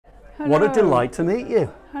Hello. What a delight to meet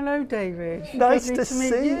you. Hello, David. Nice Lovely to see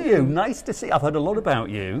meet you. Nice to see. I've heard a lot about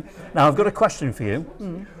you. Now, I've got a question for you.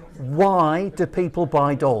 Why do people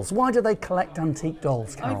buy dolls? Why do they collect antique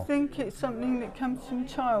dolls, I Carol? think it's something that comes from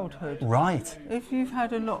childhood. Right. If you've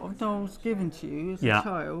had a lot of dolls given to you as a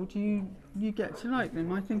child, you get to like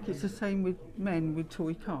them. I think it's the same with men with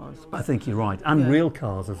toy cars. I think you're right. And real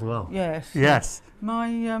cars as well. Yes. Yes.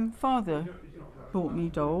 My father bought me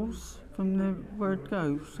dolls from the word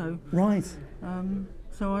go, so Right.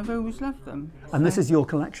 so I've always loved them. And this is your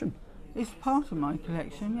collection? It's part of my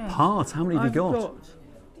collection, yes. Part? How many have you got?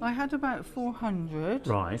 I had about 400.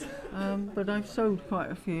 Right. But I've sold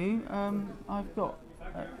quite a few. I've got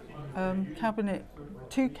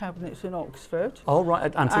two cabinets in Oxford. Oh, right,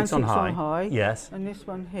 at Antiques on High. Yes. And this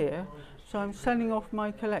one here. So I'm selling off my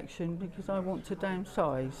collection because I want to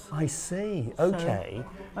downsize. I see. Okay.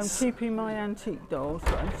 So I'm keeping my antique dolls,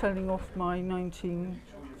 but I'm selling off my 1950s,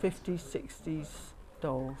 60s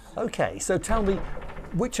dolls. Okay, so tell me,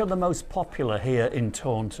 which are the most popular here in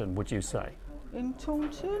Taunton, would you say? In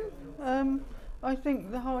Taunton, I think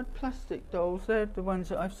the hard plastic dolls, they're the ones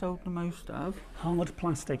that I've sold the most of. Hard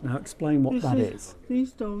plastic, now explain what that is.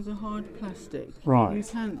 These dolls are hard plastic. Right. You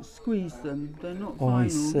can't squeeze them, they're not vinyl. Oh, I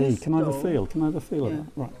see. Can I have a feel? Can I have a feel of that?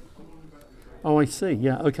 Right. Oh, I see,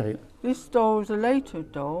 yeah, okay. This doll is a later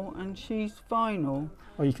doll and she's vinyl.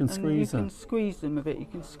 Oh, you can squeeze them? You can squeeze them a bit, you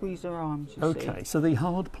can squeeze her arms, you see. Okay, so the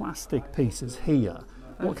hard plastic pieces here,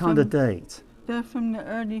 what kind of date? They're from the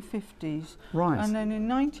early 50s. Right. And then in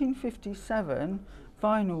 1957,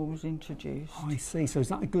 vinyl was introduced. Oh, I see. So is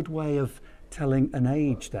that a good way of telling an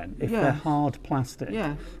age then? If they're hard plastic,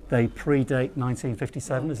 they predate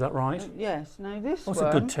 1957, is that right? Yes. Now this one...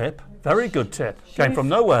 That's a good tip. Very good tip. Came from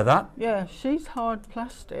nowhere, that. Yeah, she's hard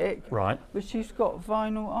plastic. Right. But she's got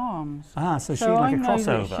vinyl arms. Ah, so she's like a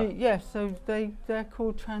crossover. Yes, so they're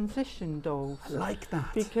called transition dolls. I like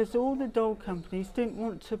that. Because all the doll companies didn't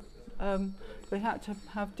want to... they had to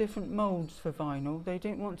have different moulds for vinyl. They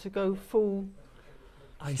didn't want to go full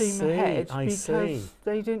steam ahead because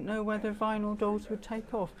they didn't know whether vinyl dolls would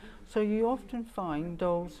take off. So you often find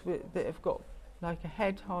dolls that have got like a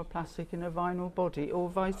head hard plastic and a vinyl body, or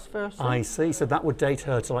vice versa. I see. So that would date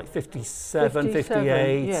her to like 57,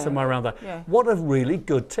 58, somewhere around there. Yeah. What a really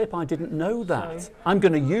good tip. I didn't know that. So, I'm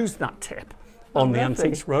going to use that tip on the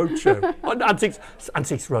Antiques Roadshow.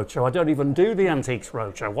 Antiques Roadshow. I don't even do the Antiques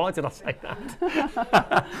Roadshow. Why did I say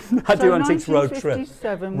that? I do Antiques Road Trip.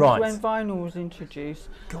 1957 was when vinyl was introduced.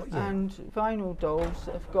 Got you. And vinyl dolls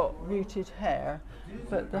have got rooted hair,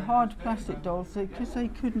 but the hard plastic dolls, because they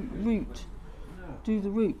couldn't do the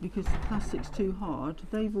root because the plastic's too hard,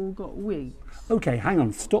 they've all got wigs. Okay, hang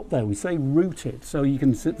on, stop there. We say rooted, so you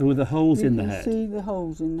can sit there with the holes in the head. You can see the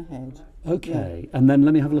holes in the head. Okay, and then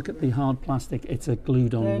let me have a look at the hard plastic. It's a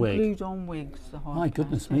glued-on wig. Glued-on wigs, the hard My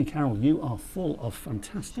goodness me, Carol, you are full of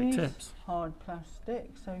fantastic tips. Hard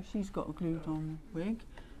plastic, so she's got a glued-on wig.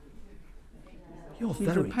 You're she's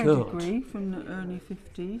very a pedigree from the early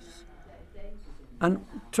 50s. And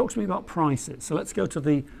talk to me about prices. So let's go to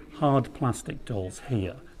the hard plastic dolls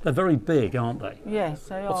here. They're very big, aren't they? Yes,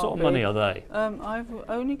 they are. What sort of money are they? I've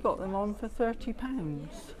only got them on for £30.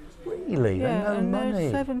 Really? Yeah, they're no money.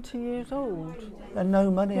 They're 70 years old. They're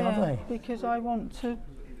no money, are they? Because I want to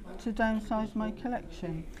downsize my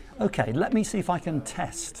collection. Okay, let me see if I can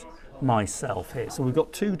test myself here. So we've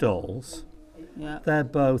got two dolls. Yeah. They're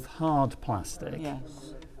both hard plastic.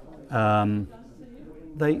 Yes.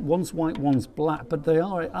 One's white, one's black, but they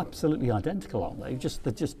are absolutely identical, aren't they?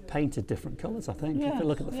 They're just painted different colours, I think, if you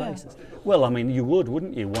look at the faces. Well, I mean, you would,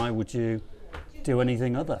 wouldn't you? Why would you do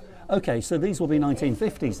anything other? Okay, so these will be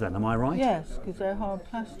 1950s then, am I right? Yes, because they're hard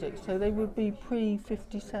plastic, so they would be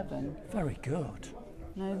pre-57. Very good.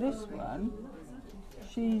 Now this one,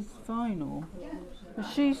 she's vinyl.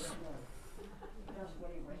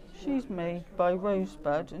 She's made by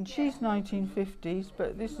Rosebud, and she's 1950s,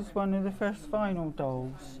 but this is one of the first vinyl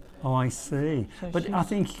dolls. Oh, I see. So but I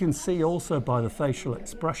think you can see also by the facial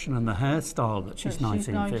expression and the hairstyle that she's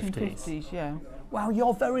 1950s. 1950s, yeah. Wow,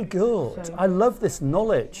 you're very good. I love this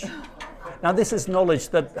knowledge. Now, this is knowledge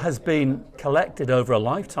that has been collected over a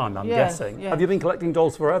lifetime, I'm guessing. Yes. Have you been collecting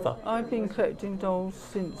dolls forever? I've been collecting dolls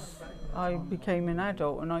since I became an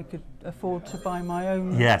adult and I could afford to buy my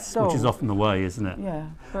own Yes, dolls. Which is often the way, isn't it? Yeah.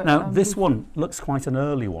 But, now, this one looks quite an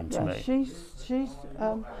early one to me. She's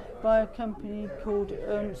by a company called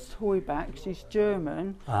Ernst Heubach. She's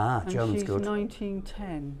German. Ah, German's good. She's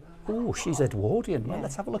 1910. Oh, she's Edwardian. Well,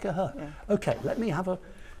 let's have a look at her. Yeah. Okay, let me have a...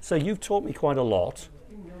 So you've taught me quite a lot.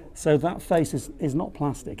 So that face is not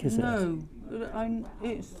plastic, is it? No,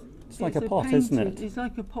 It's like a pot, isn't it? It's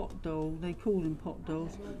like a pot doll. They call them pot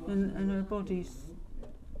dolls, and her body's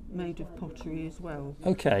made of pottery as well.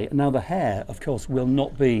 Okay, now the hair, of course, will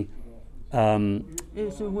not be...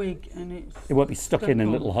 it's a wig, and it won't be stuck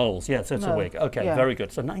in little holes. Yeah, so it's a wig. Okay, yeah. very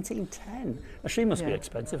good. So 1910. Now, she must be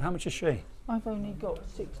expensive. How much is she? I've only got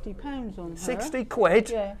 £60 on her. 60 quid?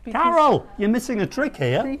 Yeah. Carol, you're missing a trick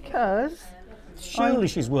here. Because... Surely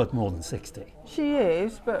she's worth more than 60. She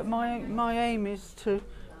is, but my aim is to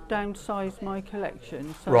downsize my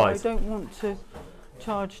collection. So right. I don't want to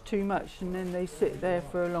charge too much and then they sit there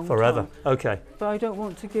for a long time. Forever, okay. But I don't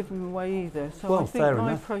want to give them away either. So well, I think fair my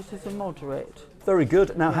enough. prices are moderate. Very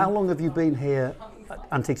good. Now, how long have you been here at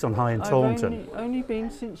Antiques on High in Taunton? I've only been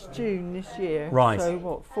since June this year. Right. So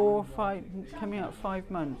what, 4 or 5, coming out 5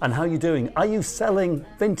 months. And how are you doing? Are you selling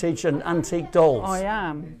vintage and antique dolls? I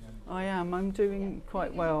am. I'm doing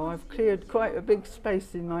quite well. I've cleared quite a big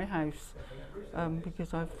space in my house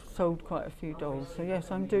because I've sold quite a few dolls. So yes,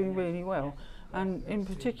 I'm doing really well. And in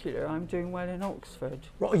particular, I'm doing well in Oxford.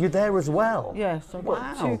 Right, are you there as well? Yes, I've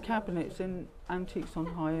got 2 cabinets in Antiques on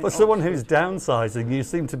High. For someone who's downsizing, you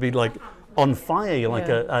seem to be like on fire. You're like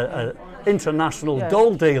a international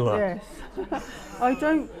doll dealer. Yes.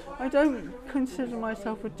 I don't consider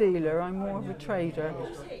myself a dealer. I'm more of a trader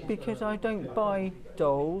because I don't buy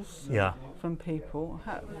dolls from people.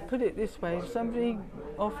 Put it this way: if somebody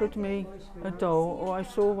offered me a doll, or I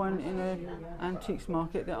saw one in an antiques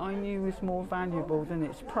market that I knew was more valuable than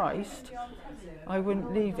it's priced, I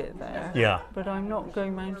wouldn't leave it there. Yeah. But I'm not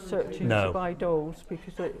going around searching to buy dolls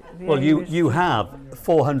because well, you have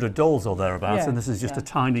 400 dolls or thereabouts, and this is just a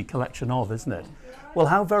tiny collection of, isn't it? Well,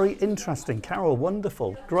 how very interesting, Carol.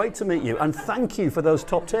 Wonderful. Great to meet you, and thank you for those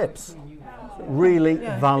top tips. Really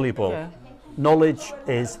valuable. Yeah. Knowledge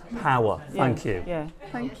is power. Thank you. Yeah,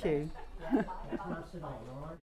 thank you.